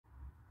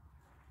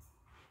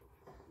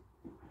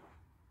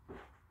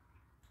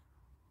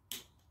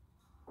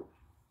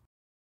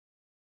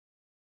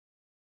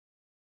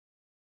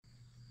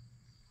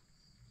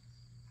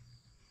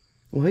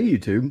Well, hey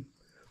YouTube,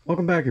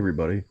 welcome back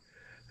everybody.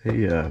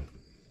 Hey,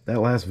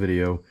 that last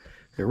video,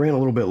 it ran a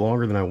little bit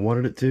longer than I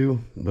wanted it to,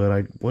 but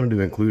I wanted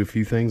to include a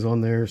few things on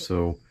there,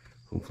 so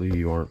hopefully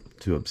you aren't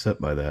too upset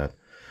by that.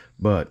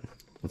 But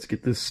let's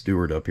get this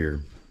Stuart up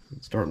here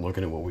and start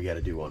looking at what we got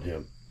to do on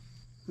him.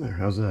 There,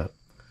 how's that?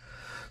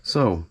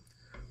 So,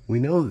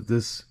 we know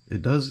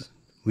that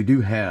we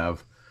do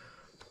have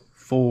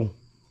full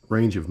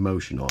range of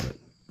motion on it,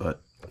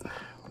 but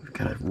we've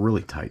got a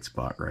really tight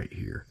spot right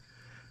here.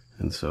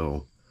 And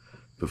so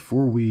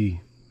before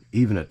we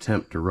even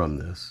attempt to run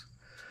this,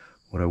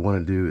 what I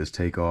want to do is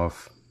take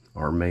off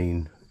our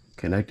main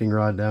connecting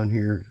rod down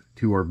here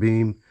to our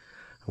beam.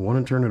 I want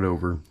to turn it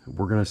over.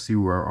 We're going to see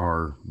where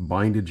our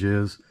bindage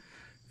is,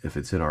 if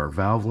it's in our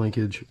valve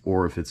linkage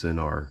or if it's in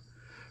our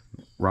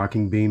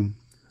rocking beam.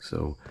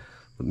 So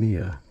let me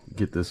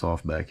get this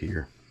off back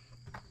here.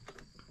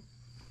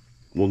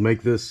 We'll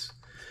make this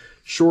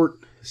short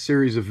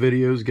series of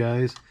videos,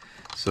 guys.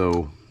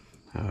 So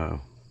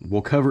we'll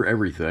cover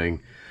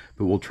everything,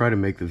 but we'll try to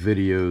make the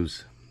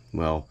videos,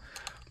 well,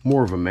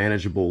 more of a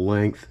manageable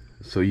length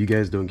so you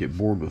guys don't get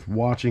bored with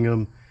watching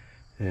them.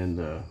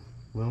 And,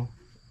 well,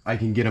 I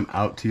can get them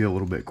out to you a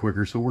little bit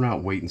quicker so we're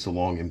not waiting so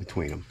long in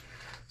between them.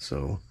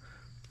 So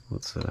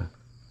let's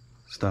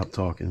stop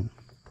talking.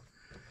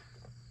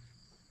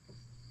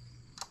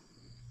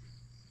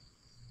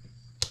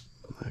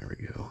 There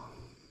we go.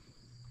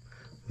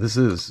 This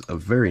is a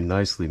very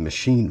nicely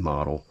machined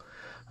model.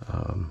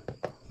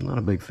 I'm not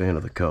a big fan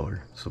of the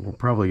color, so we're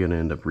probably going to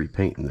end up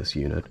repainting this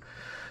unit,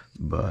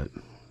 but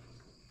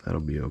that'll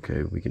be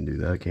okay. We can do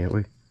that, can't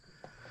we?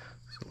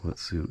 So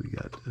let's see what we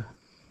got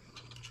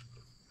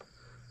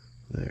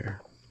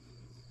there.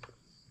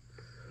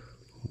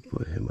 We'll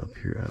put him up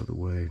here out of the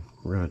way.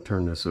 We're going to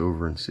turn this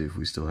over and see if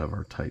we still have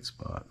our tight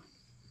spot.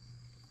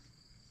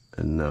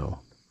 And no,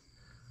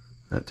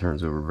 that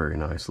turns over very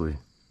nicely.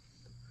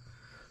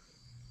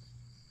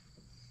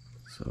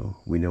 So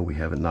we know we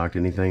haven't knocked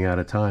anything out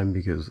of time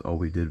because all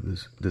we did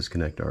was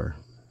disconnect our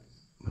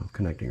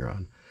connecting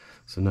rod.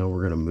 So now we're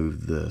going to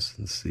move this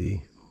and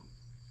see.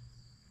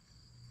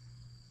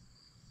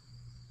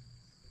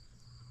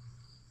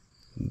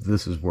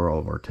 This is where all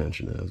of our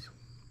tension is,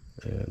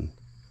 and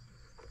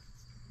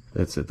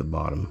it's at the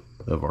bottom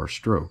of our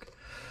stroke.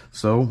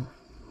 So,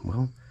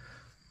 well,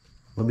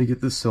 let me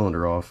get this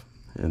cylinder off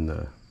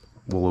and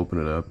we'll open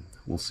it up.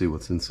 We'll see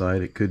what's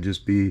inside. It could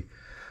just be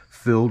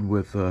filled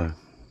with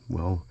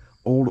well,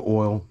 old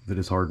oil that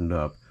is hardened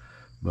up,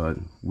 but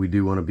we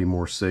do want to be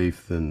more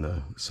safe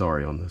than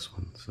sorry on this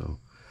one. So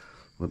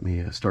let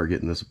me start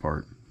getting this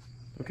apart.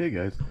 Okay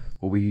guys,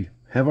 well, we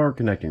have our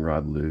connecting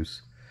rod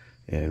loose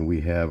and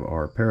we have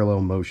our parallel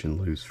motion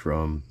loose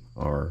from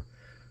our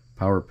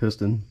power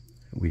piston.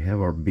 We have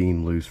our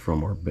beam loose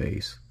from our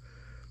base.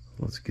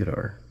 Let's get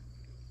our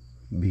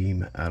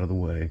beam out of the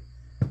way.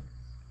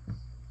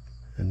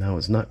 And now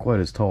it's not quite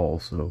as tall,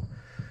 so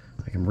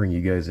I can bring you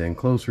guys in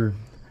closer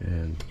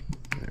and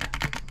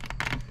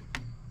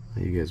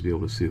there. You guys be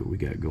able to see what we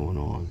got going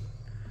on.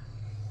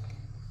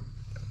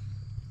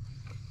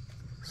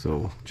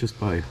 So just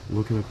by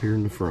looking up here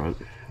in the front,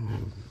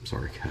 I'm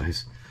sorry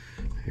guys,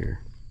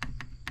 here,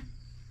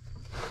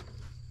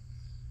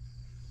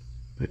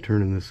 by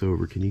turning this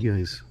over, can you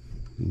guys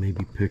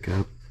maybe pick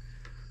up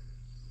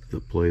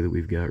the play that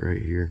we've got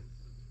right here?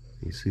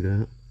 You see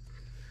that?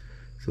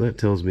 So that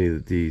tells me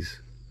that these,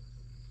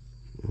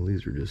 well,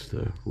 these are just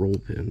roll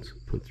pins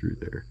put through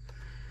there.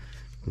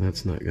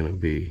 That's not going to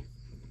be,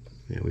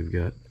 yeah, we've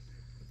got,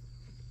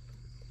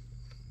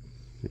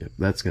 yeah,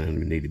 that's going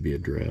to need to be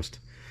addressed.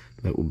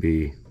 That will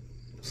be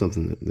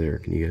something that there,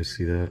 can you guys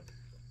see that?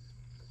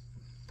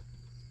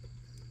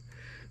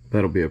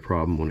 That'll be a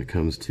problem when it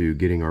comes to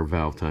getting our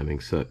valve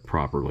timing set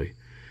properly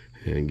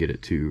and get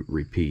it to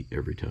repeat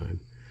every time.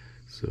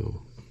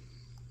 So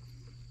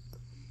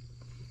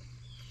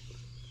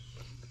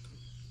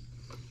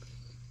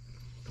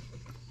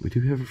we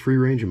do have a free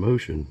range of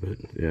motion, but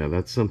yeah,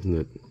 that's something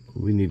that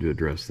we need to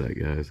address, that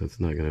guys. That's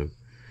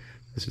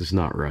just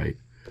not right.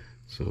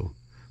 So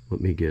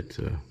let me get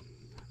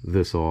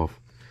this off.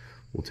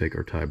 We'll take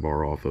our tie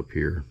bar off up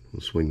here.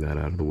 We'll swing that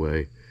out of the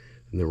way,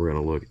 and then we're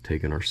going to look at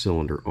taking our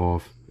cylinder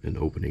off and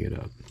opening it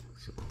up.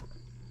 So.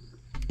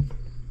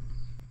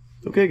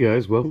 Okay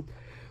guys, well,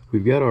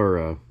 we've got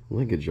our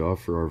linkage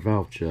off for our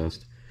valve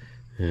chest,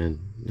 and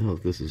now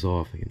that this is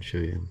off, I can show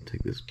you. I'll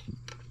take this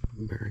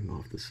bearing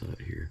off the side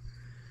here,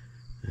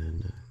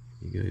 and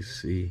you guys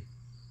see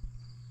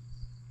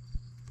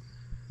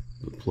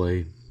the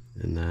play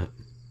in that.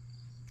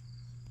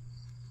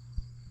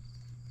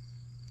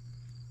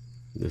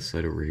 This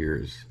side over here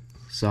is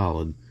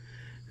solid,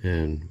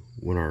 and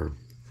when our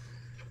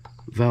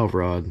valve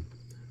rod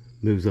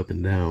moves up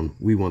and down,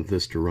 we want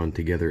this to run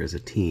together as a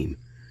team.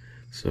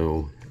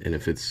 So, and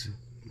if it's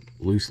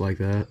loose like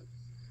that,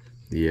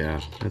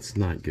 yeah, that's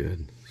not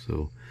good.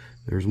 So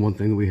there's one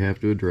thing that we have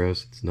to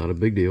address. It's not a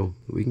big deal.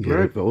 We can get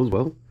it, fellas.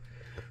 Well,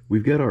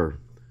 we've got our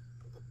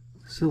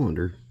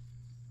cylinder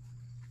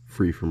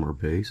free from our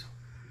base.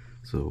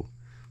 So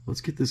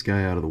let's get this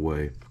guy out of the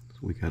way. So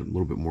so we got a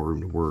little bit more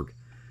room to work.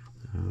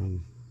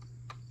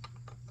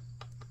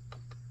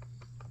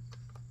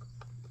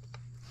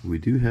 We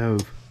do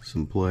have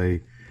some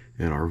play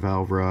in our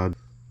valve rod.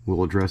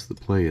 We'll address the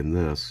play in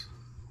this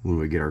when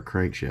we get our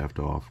crankshaft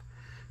off,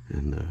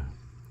 and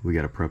we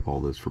got to prep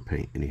all this for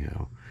paint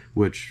anyhow.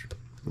 Which,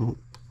 well,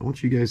 I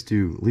want you guys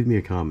to leave me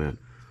a comment.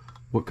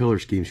 What color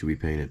scheme should we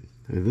paint it?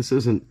 This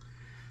isn't,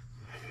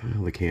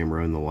 well, the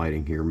camera and the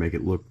lighting here make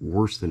it look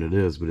worse than it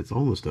is, but it's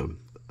almost a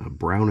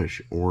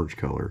brownish orange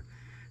color.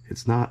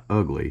 It's not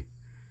ugly,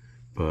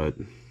 but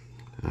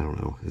I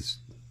don't know, it's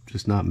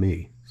just not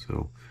me.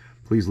 So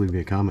please leave me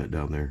a comment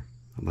down there.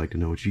 I'd like to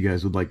know what you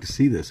guys would like to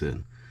see this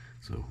in.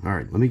 So,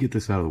 alright, let me get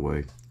this out of the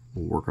way.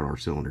 We'll work on our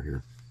cylinder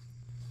here.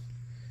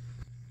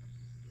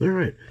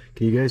 Alright,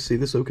 can you guys see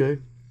this okay?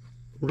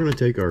 We're going to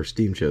take our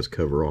steam chest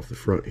cover off the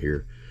front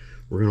here.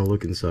 We're going to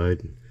look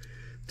inside and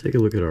take a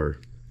look at our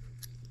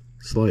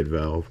slide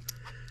valve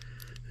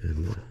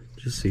and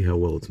just see how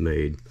well it's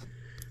made.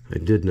 I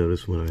did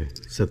notice when I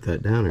set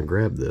that down and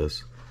grabbed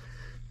this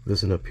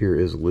one up here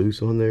is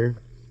loose on there,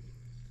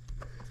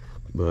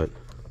 but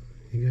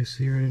you guys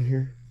see right in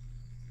here?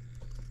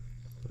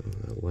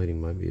 That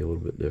lighting might be a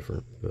little bit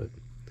different, but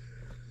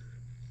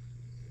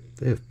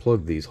they have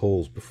plugged these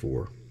holes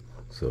before,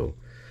 so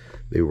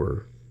they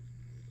were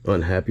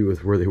unhappy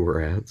with where they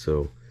were at,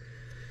 so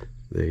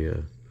they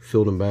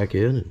filled them back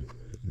in and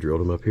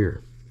drilled them up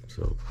here.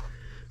 So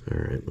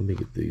alright, let me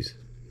get these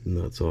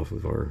nuts off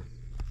of our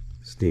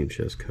steam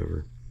chest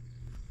cover.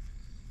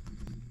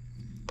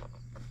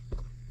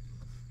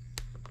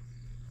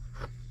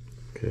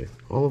 Okay,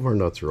 all of our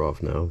nuts are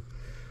off now.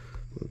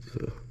 Let's,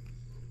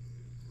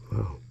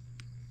 wow.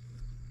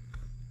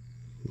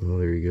 Well,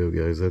 there you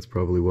go, guys. That's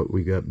probably what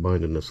we got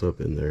binding us up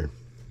in there.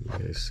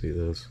 You guys see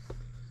this?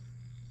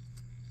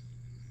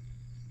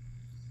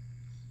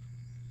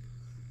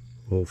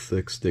 Whole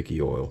thick,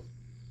 sticky oil.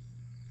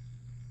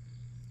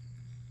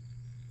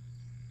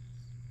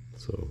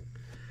 So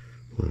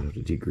I'm gonna have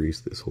to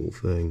degrease this whole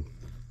thing.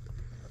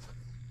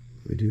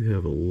 We do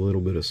have a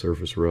little bit of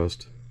surface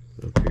rust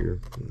up here.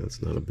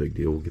 That's not a big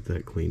deal. We'll get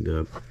that cleaned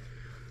up.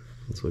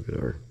 Let's look at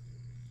our,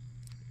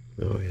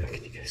 oh yeah,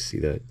 can you guys see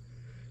that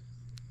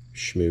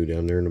schmoo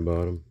down there in the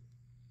bottom?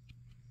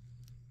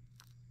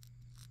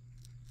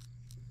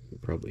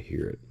 You'll probably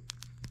hear it.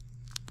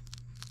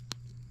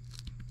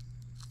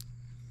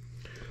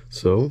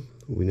 So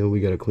we know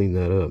we got to clean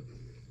that up.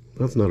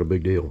 That's not a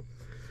big deal.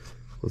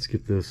 Let's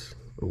get this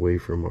away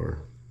from our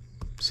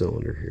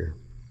cylinder here.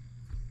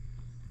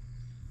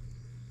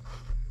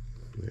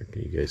 There,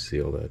 can you guys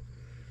see all that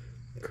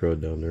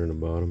crud down there in the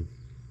bottom?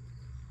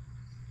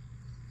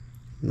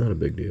 Not a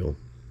big deal.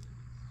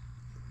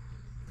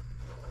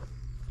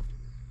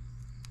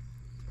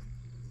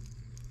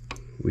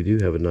 We do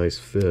have a nice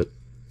fit.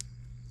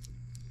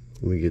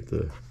 We get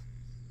the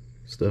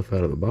stuff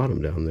out of the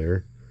bottom down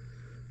there.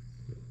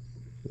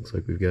 Looks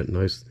like we've got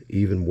nice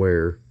even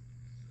wear.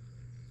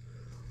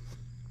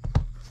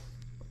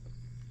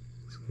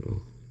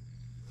 So,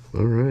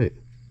 all right.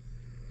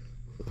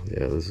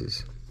 Yeah, this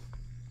is,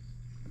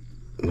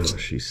 oh,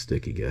 she's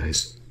sticky,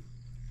 guys.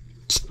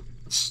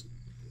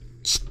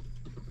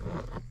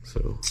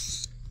 So,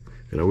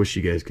 and I wish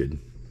you guys could,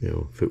 you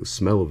know, if it was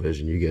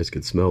smell-o-vision, you guys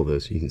could smell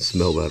this. You can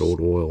smell that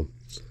old oil.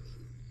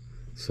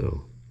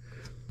 So,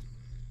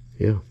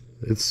 yeah,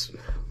 it's,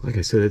 like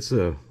I said, it's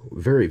a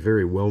very,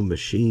 very well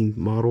machined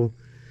model.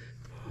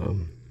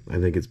 I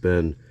think it's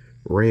been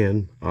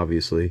ran,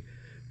 obviously,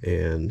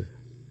 and,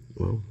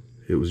 well,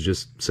 it was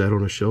just sat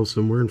on a shelf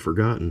somewhere and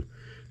forgotten.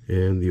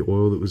 And the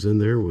oil that was in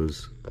there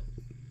was,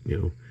 you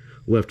know,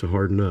 left to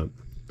harden up.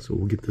 So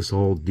we'll get this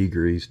all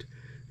degreased,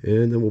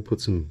 and then we'll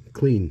put some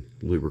clean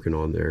lubricant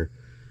on there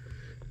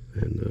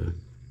and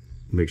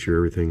make sure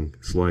everything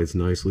slides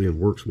nicely and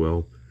works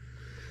well.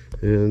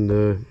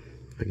 And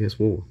I guess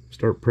we'll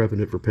start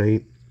prepping it for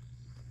paint.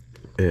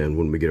 And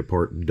when we get a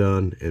part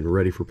done and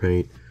ready for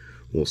paint,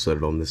 we'll set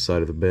it on this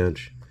side of the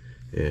bench,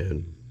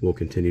 and we'll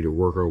continue to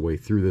work our way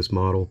through this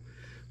model.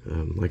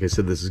 Like I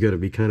said, this is going to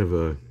be kind of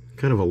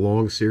a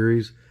long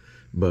series,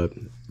 but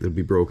it'll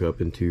be broke up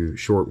into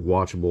short,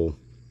 watchable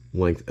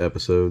length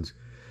episodes.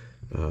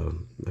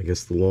 I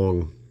guess the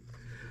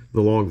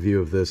long view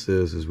of this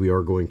is we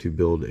are going to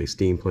build a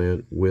steam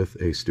plant with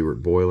a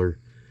Stuart boiler,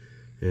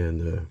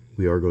 and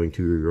we are going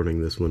to be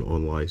running this one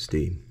on live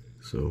steam.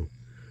 So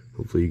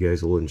hopefully you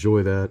guys will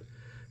enjoy that.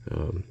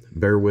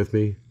 Bear with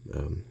me.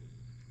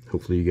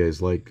 Hopefully you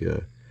guys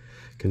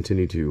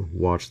continue to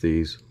watch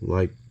these,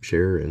 like,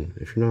 share, and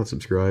if you're not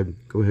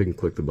subscribed, go ahead and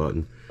click the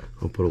button.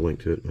 I'll put a link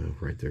to it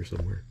right there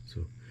somewhere.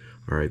 So,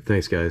 all right,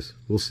 thanks guys.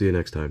 We'll see you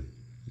next time.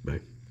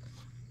 Bye.